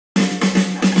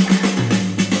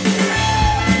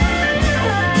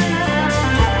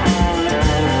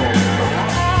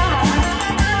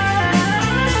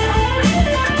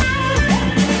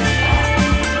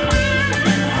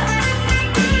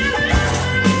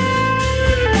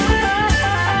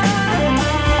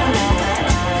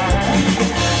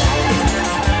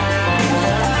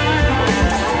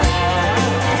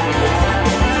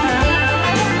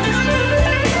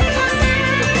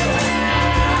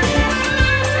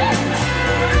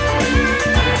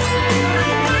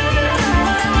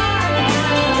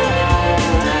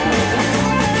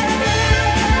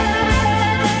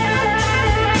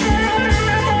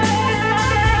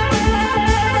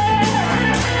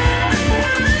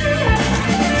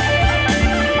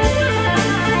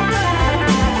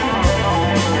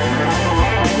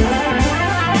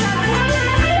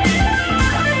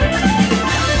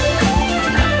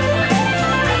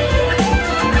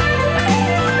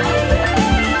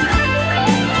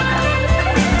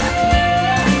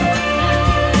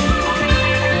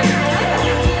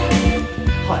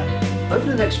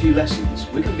next few lessons,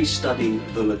 we're going to be studying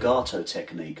the legato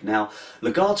technique. Now,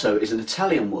 legato is an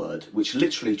Italian word which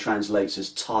literally translates as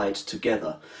tied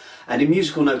together. And in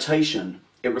musical notation,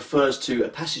 it refers to a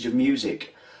passage of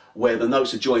music where the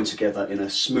notes are joined together in a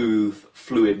smooth,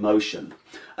 fluid motion.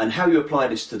 And how you apply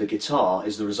this to the guitar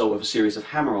is the result of a series of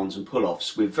hammer-ons and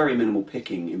pull-offs with very minimal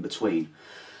picking in between.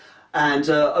 And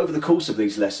over the course of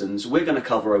these lessons, we're going to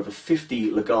cover over 50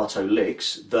 legato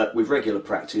licks that, with regular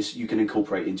practice, you can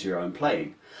incorporate into your own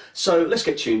playing. So let's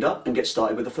get tuned up and get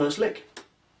started with the first lick.